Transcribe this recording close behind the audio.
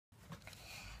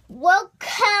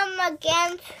Welcome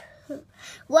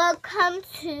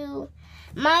to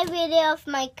my video of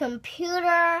my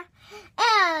computer,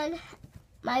 and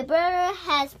my brother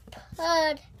has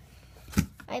put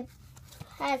the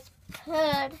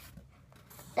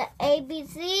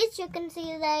ABCs. You can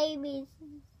see the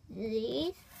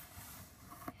ABCs.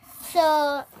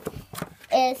 So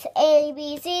it's A,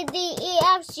 B, C, D, E,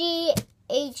 F, G,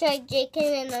 H, I, J,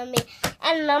 K, L, M, N,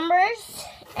 and numbers,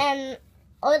 and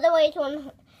all the way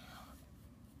to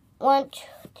 1, 2,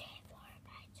 3, 4,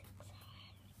 5, 6,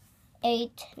 7,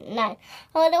 8, 9.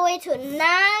 All the way to 9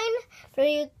 for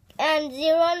you, and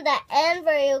 0 on the end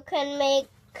where you can make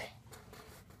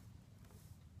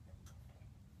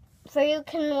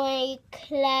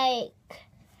like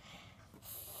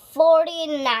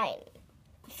 49,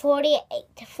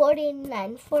 48,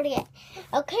 49, 48.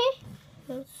 Okay?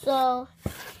 So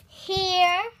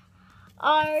here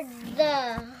are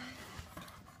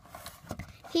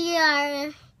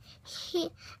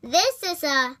this is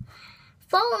a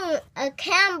phone, a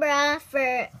camera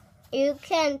for you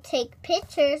can take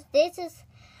pictures. This is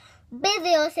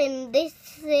videos, and this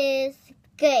is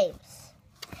games.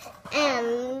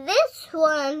 And this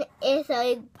one is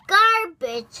a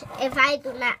garbage if I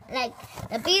do not like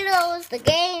the videos, the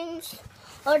games,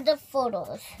 or the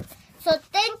photos. So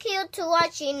thank you to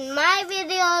watching my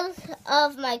videos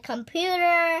of my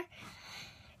computer.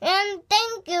 And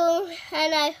thank you,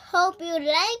 and I hope you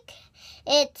like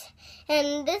it.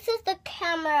 And this is the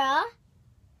camera,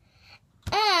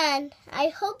 and I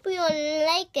hope you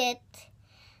like it.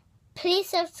 Please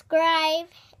subscribe,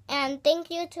 and thank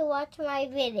you to watch my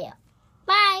video.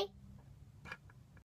 Bye.